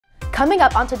Coming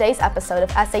up on today's episode of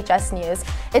SHS News,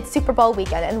 it's Super Bowl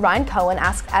weekend, and Ryan Cohen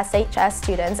asked SHS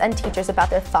students and teachers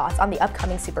about their thoughts on the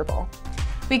upcoming Super Bowl.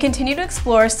 We continue to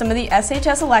explore some of the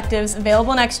SHS electives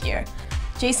available next year.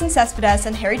 Jason Cespedes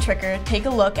and Harry Tricker take a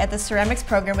look at the ceramics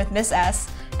program with Miss S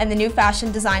and the new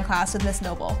fashion design class with Miss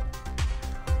Noble.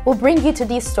 We'll bring you to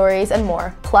these stories and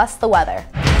more, plus the weather.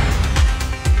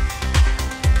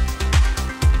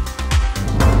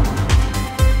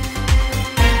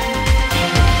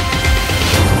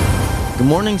 Good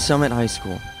morning, Summit High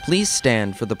School. Please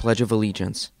stand for the Pledge of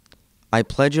Allegiance. I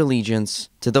pledge allegiance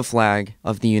to the flag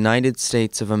of the United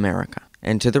States of America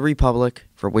and to the republic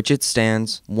for which it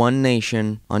stands, one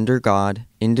nation, under God,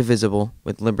 indivisible,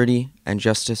 with liberty and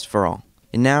justice for all.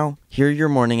 And now, here are your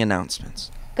morning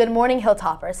announcements. Good morning,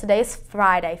 Hilltoppers. Today is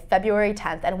Friday, February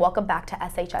 10th, and welcome back to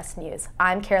SHS News.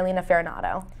 I'm Carolina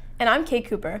Farinato. And I'm Kate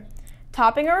Cooper.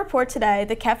 Topping our report today,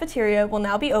 the cafeteria will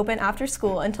now be open after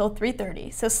school until 3:30,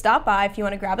 so stop by if you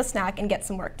want to grab a snack and get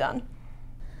some work done.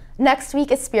 Next week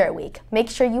is Spirit Week. Make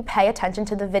sure you pay attention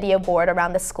to the video board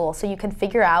around the school so you can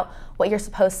figure out what you're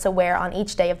supposed to wear on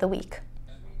each day of the week.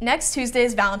 Next Tuesday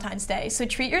is Valentine's Day, so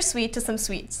treat your sweet to some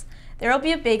sweets. There will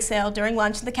be a bake sale during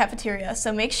lunch in the cafeteria,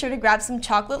 so make sure to grab some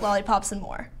chocolate lollipops and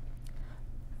more.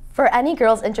 For any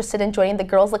girls interested in joining the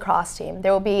girls lacrosse team,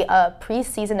 there will be a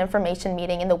pre-season information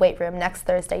meeting in the weight room next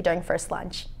Thursday during first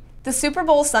lunch. The Super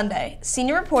Bowl Sunday,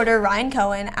 senior reporter Ryan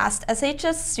Cohen asked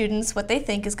SHS students what they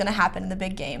think is going to happen in the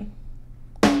big game.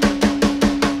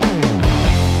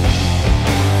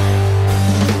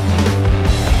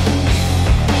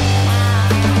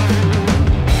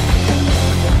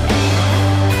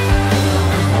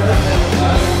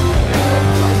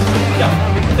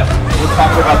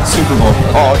 Talk about the Super Bowl.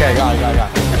 Oh, okay, got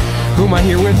it. Who am I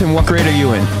here with and what grade are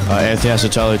you in? Anthony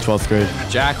Asatelli, 12th grade.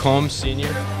 Jack Holmes, senior.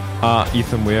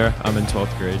 Ethan Weir, I'm in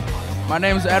 12th grade. My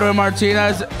name is Edwin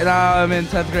Martinez, and I'm in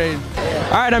 10th grade.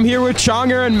 All right, I'm here with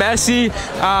Chonger and Messi.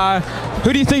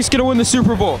 Who do you think is going to win the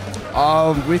Super Bowl?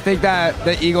 We think that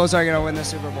the Eagles are going to win the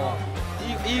Super Bowl.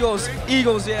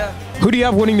 Eagles, yeah. Who do you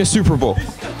have winning the Super Bowl?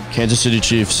 Kansas City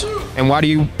Chiefs. And why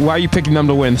are you picking them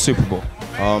to win the Super Bowl?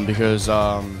 Because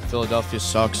Philadelphia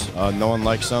sucks. No one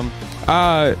likes them.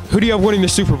 Who do you have winning the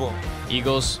Super Bowl?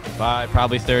 Eagles by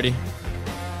probably 30.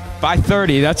 By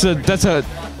 30. That's a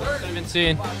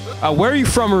 17. Where are you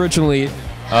from originally?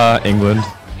 England.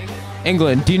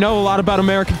 England. Do you know a lot about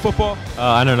American football?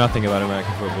 I know nothing about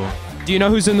American football. Do you know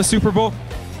who's in the Super Bowl?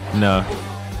 No.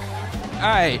 All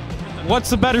right. What's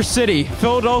the better city,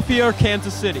 Philadelphia or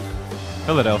Kansas City?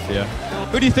 Philadelphia.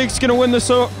 Who do you think's gonna win the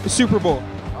Super Bowl?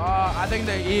 I think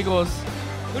the Eagles.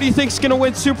 Who do you think's gonna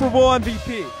win Super Bowl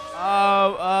MVP?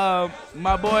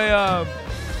 My boy,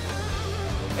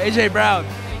 AJ Brown.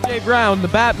 AJ Brown, the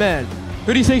Batman.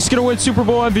 Who do you think's gonna win Super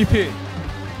Bowl MVP?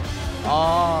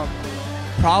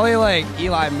 Probably like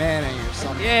Eli Manning or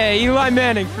something. Yeah, Eli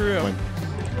Manning, for real.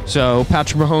 So,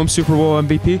 Patrick Mahomes, Super Bowl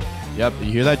MVP? Yep,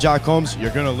 you hear that, Jack Holmes?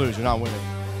 You're going to lose. You're not winning.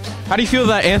 How do you feel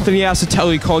that Anthony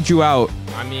Asatelli called you out?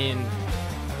 I mean,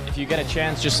 if you get a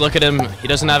chance, just look at him. He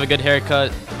doesn't have a good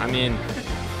haircut. I mean,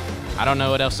 I don't know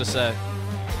what else to say.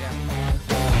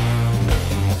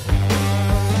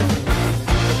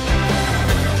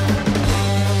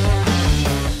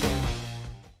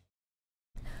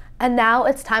 And now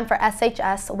it's time for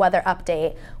SHS Weather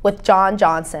Update with John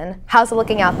Johnson. How's it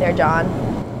looking out there, John?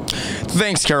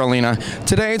 Thanks, Carolina.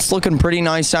 Today it's looking pretty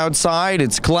nice outside.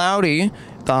 It's cloudy,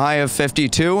 the high of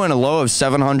 52 and a low of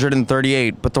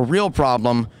 738. But the real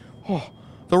problem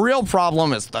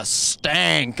is the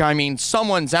stank. I mean,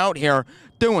 someone's out here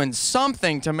doing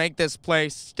something to make this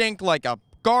place stink like a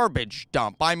garbage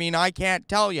dump. I mean, I can't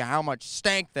tell you how much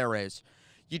stank there is.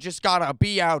 You just gotta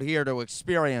be out here to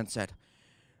experience it.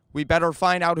 We better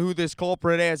find out who this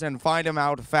culprit is and find him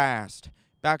out fast.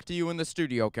 Back to you in the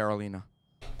studio, Carolina.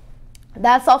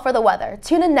 That's all for the weather.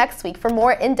 Tune in next week for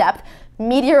more in-depth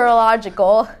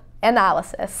meteorological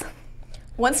analysis.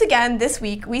 Once again, this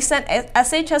week, we sent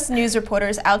SHS News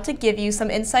reporters out to give you some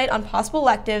insight on possible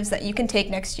electives that you can take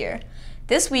next year.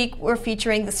 This week, we're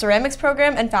featuring the ceramics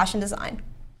program and fashion design.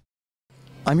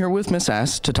 I'm here with Miss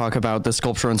S to talk about the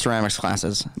sculpture and ceramics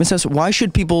classes. Miss S, why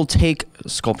should people take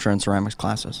sculpture and ceramics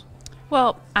classes?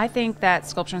 Well, I think that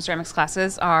sculpture and ceramics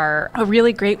classes are a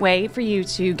really great way for you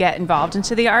to get involved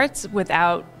into the arts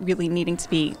without really needing to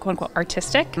be quote unquote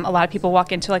artistic. A lot of people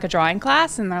walk into like a drawing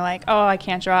class and they're like, oh, I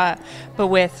can't draw. But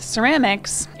with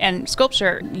ceramics and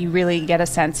sculpture, you really get a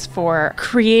sense for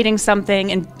creating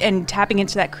something and tapping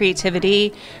into that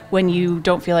creativity when you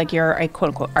don't feel like you're a quote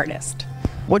unquote artist.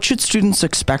 What should students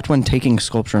expect when taking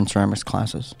sculpture and ceramics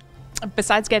classes?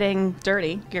 besides getting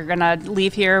dirty, you're gonna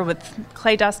leave here with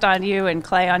clay dust on you and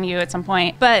clay on you at some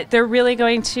point, but they're really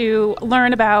going to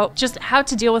learn about just how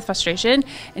to deal with frustration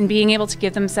and being able to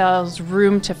give themselves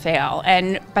room to fail.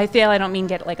 And by fail, I don't mean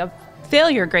get like a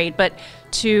failure grade, but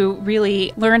to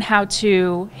really learn how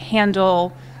to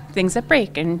handle things that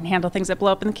break and handle things that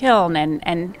blow up in the kiln,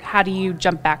 and how do you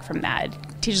jump back from that.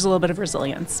 It teaches a little bit of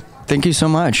resilience. Thank you so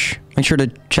much. Make sure to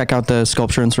check out the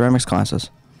sculpture and ceramics classes.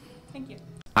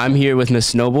 I'm here with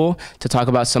Ms. Noble to talk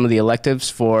about some of the electives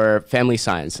for family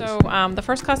sciences. So the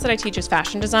first class that I teach is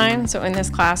fashion design. So in this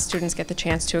class, students get the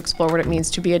chance to explore what it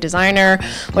means to be a designer,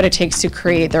 what it takes to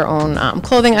create their own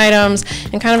clothing items,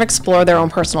 and kind of explore their own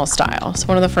personal style. So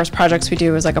one of the first projects we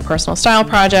do is like a personal style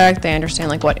project. They understand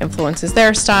like what influences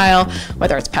their style,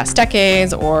 whether it's past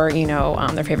decades or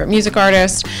their favorite music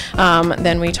artist.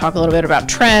 Then we talk a little bit about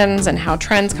trends and how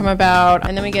trends come about,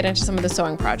 and then we get into some of the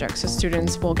sewing projects. So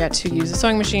students will get to use the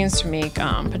sewing machines to make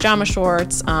pajama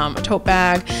shorts, a tote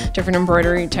bag, different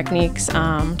embroidery techniques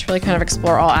to really kind of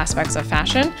explore all aspects of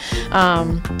fashion.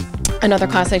 Another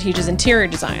class I teach is interior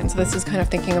design. So this is kind of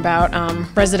thinking about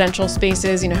residential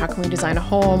spaces, how can we design a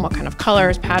home, what kind of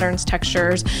colors, patterns,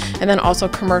 textures, and then also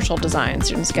commercial design.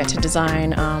 Students get to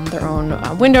design their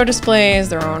own window displays,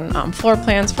 their own floor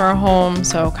plans for a home,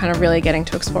 so kind of really getting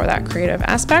to explore that creative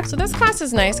aspect. So this class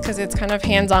is nice because it's kind of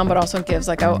hands-on, but also gives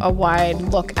like a wide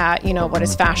look at, what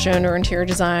is fashion or interior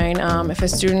design. If a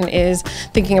student is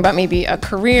thinking about maybe a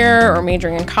career or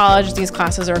majoring in college, these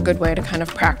classes are a good way to kind of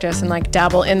practice and like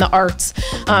dabble in the arts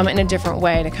in a different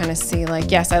way to kind of see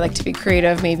like, yes, I like to be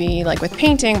creative, maybe like with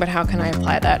painting, but how can I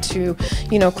apply that to,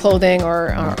 clothing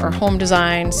or home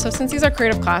design? So since these are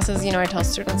creative classes, I tell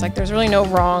students like there's really no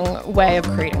wrong way of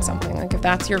creating something. Like if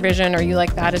that's your vision or you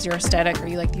like that as your aesthetic or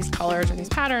you like these colors or these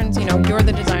patterns, you're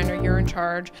the designer, you're in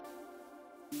charge.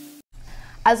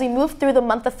 As we move through the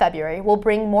month of February, we'll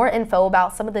bring more info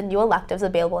about some of the new electives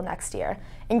available next year,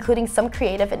 including some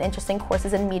creative and interesting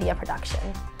courses in media production.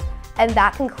 And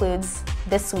that concludes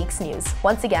this week's news.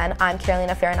 Once again, I'm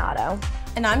Carolina Farinato.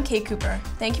 And I'm Kate Cooper.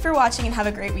 Thank you for watching and have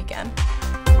a great weekend.